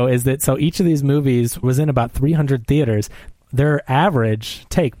interesting though is that each of these movies was in about 300 theaters. Their average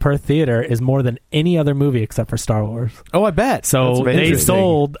take per theater is more than any other movie except for Star Wars. Oh, I bet. So they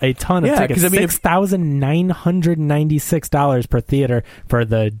sold a ton of tickets. $6,996 per theater for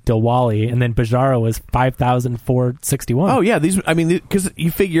the Diwali, and then Bajaro was $5,461. Oh yeah, because you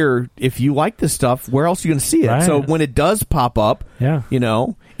figure if you like this stuff, where else are you going to see it? Right. So when it does pop up, yeah,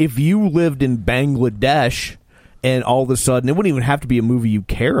 if you lived in Bangladesh. And all of a sudden, it wouldn't even have to be a movie you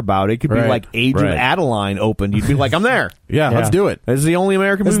care about. It could be like Age of Adeline opened. You'd be like, I'm there. Yeah, let's do it. This is the only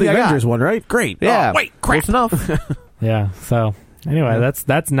American movie the I Avengers got. one, right? Great. Yeah. Oh, wait, crap. Close enough. Yeah, so anyway,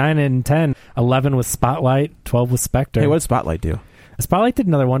 that's 9 and 10. 11 with Spotlight, 12 with Spectre. Hey, what did Spotlight do? Spotlight did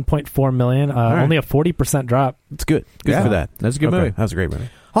another 1.4 million. right. Only a 40% drop. It's good. Good for that. That's a good movie. That was a great movie.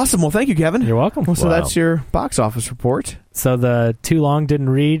 Awesome. Well, thank you, Kevin. You're welcome. Well, so that's your box office report. So the Too Long Didn't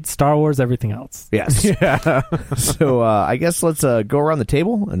Read, Star Wars, everything else. Yes. Yeah. So I guess let's go around the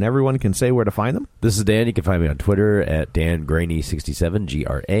table and everyone can say where to find them. This is Dan. You can find me on Twitter at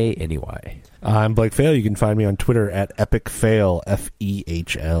DanGraney67, GRANEY. I'm Blake Fail. You can find me on Twitter at EpicFail,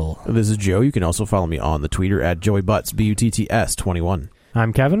 FEHL. This is Joe. You can also follow me on the Twitter at JoeyButts, BUTTS21.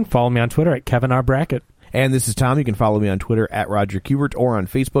 I'm Kevin. Follow me on Twitter at KevinRBrackett. And this is Tom. You can follow me on Twitter at Roger Kubert or on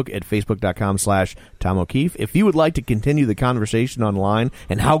Facebook at Facebook.com/Tom O'Keefe. If you would like to continue the conversation online,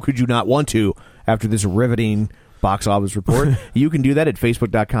 and how could you not want to after this riveting box office report, you can do that at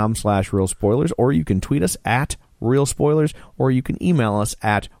Facebook.com/Real Spoilers, or you can tweet us at Real Spoilers, or you can email us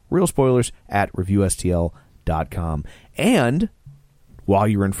at realspoilers@reviewstl.com. And while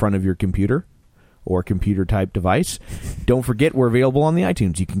you're in front of your computer or computer-type device, don't forget we're available on the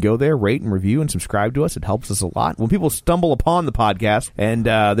iTunes. You can go there, rate and review, and subscribe to us. It helps us a lot. When people stumble upon the podcast and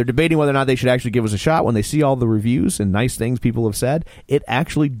they're debating whether or not they should actually give us a shot, when they see all the reviews and nice things people have said, it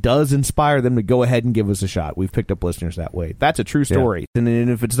actually does inspire them to go ahead and give us a shot. We've picked up listeners that way. That's a true story. Yeah.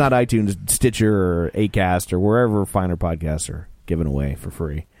 And if it's not iTunes, Stitcher or Acast or wherever finer podcasts are given away for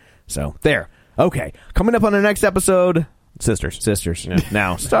free. So, there. Okay. Coming up on the next episode... Sisters. Yeah.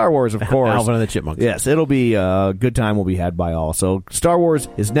 Now, Star Wars, of course. Alvin and the Chipmunks. Yes, it'll be a good time will be had by all. So, Star Wars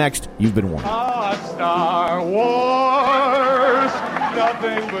is next. You've been warned. Star Wars,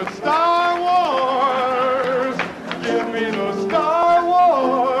 nothing but Star Wars. Give me the Star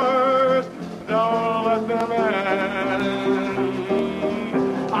Wars. Don't let them end.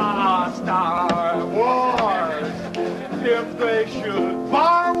 Star Wars. If they should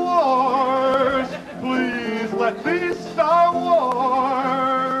bar wars, please let these Star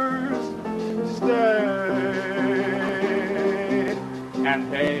Wars stay.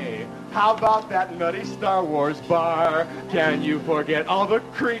 And hey, how about that nutty Star Wars bar? Can you forget all the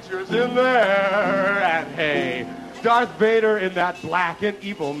creatures in there? And hey, Darth Vader in that black and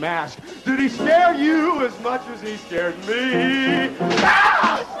evil mask, did he scare you as much as he scared me?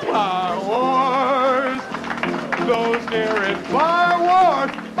 Star Wars! Those near in Star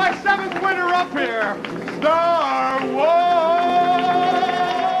Wars! My seventh winner up here! Star Wars!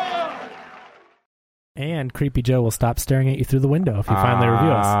 And Creepy Joe will stop staring at you through the window if you finally review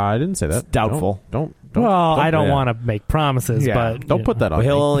us. I didn't say that. It's doubtul. Don't I don't want to make promises, but... Don't put that on. Well,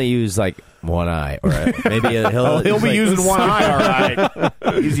 he'll only use, like, one eye. Or maybe he'll be using one eye, all right.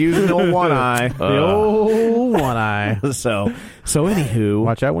 He's using the old one eye. The old one eye. So anywho...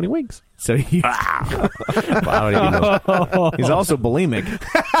 Watch out when he winks. So he's also bulimic.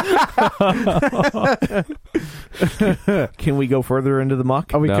 Can we go further into the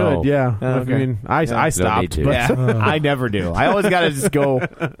muck? Oh, we could, yeah. Okay. I mean, I stopped. But I never do. I always got to just go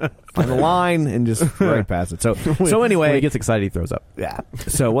on the line and just right past it. So anyway, when he gets excited, he throws up. Yeah.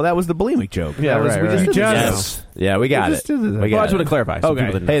 So well, that was the bulimic joke. Yeah, right. Yes. Yeah, we got it. I just want to clarify.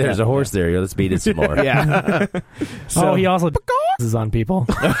 Okay. Hey, there's a horse there. Let's beat it some more. Yeah. he also is on people.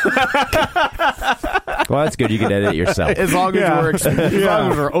 Well, that's good. You can edit it yourself. As long as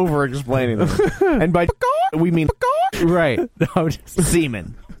we're over explaining them. And by we mean right. No,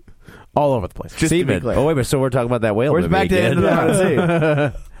 semen. All over the place. Just semen. Oh, wait, but so we're talking about that whale. Where's back to the end of the Odyssey?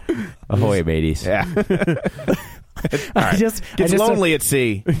 Ahoy, mateys. Yeah. I just lonely at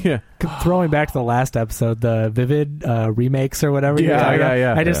sea. Yeah. Throwing back to the last episode, the Vivid remakes or whatever.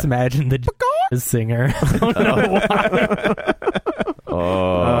 Yeah. I just imagine the singer. I don't know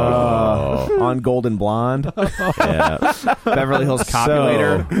why. On Golden Blonde. Yeah. Beverly Hills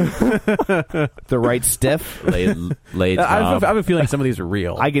Copulator. The Right Stiff. Laid I have a feeling some of these are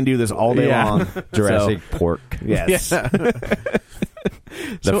real. I can do this all day long. Jurassic Pork. Yes.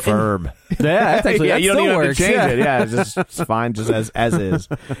 The Firm. That's actually that you don't even works. have to change it. Yeah, it's fine just as is.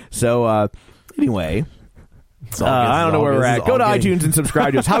 So anyway, I don't know where we're at. Go to iTunes and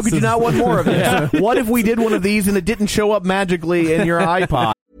subscribe to us. How could you not want more of this? What if we did one of these and it didn't show up magically in your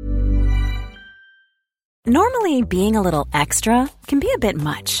iPod? Normally, being a little extra can be a bit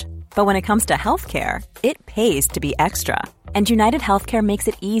much. But when it comes to healthcare, it pays to be extra. And United Healthcare makes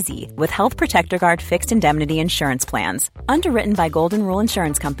it easy with Health Protector Guard fixed indemnity insurance plans. Underwritten by Golden Rule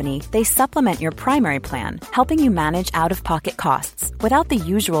Insurance Company, they supplement your primary plan, helping you manage out-of-pocket costs without the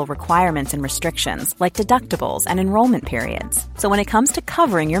usual requirements and restrictions like deductibles and enrollment periods. So when it comes to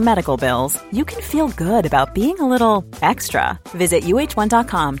covering your medical bills, you can feel good about being a little extra. Visit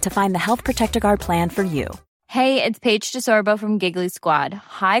uh1.com to find the Health Protector Guard plan for you. Hey, it's Paige DeSorbo from Giggly Squad.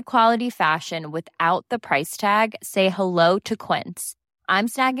 High quality fashion without the price tag. Say hello to Quince. I'm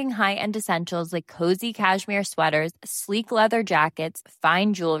snagging high-end essentials like cozy cashmere sweaters, sleek leather jackets,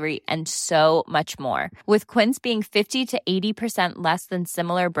 fine jewelry, and so much more. With Quince being 50 to 80% less than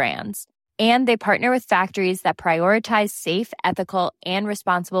similar brands. And they partner with factories that prioritize safe, ethical, and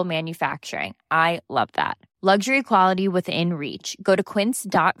responsible manufacturing. I love that. Luxury quality within reach. Go to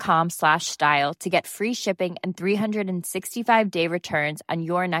quince.com/style to get free shipping and 365-day returns on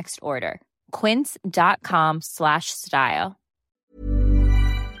your next order. Quince.com/style.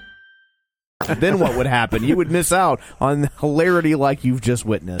 Then what would happen? You would miss out on hilarity like you've just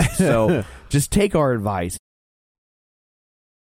witnessed. So just take our advice.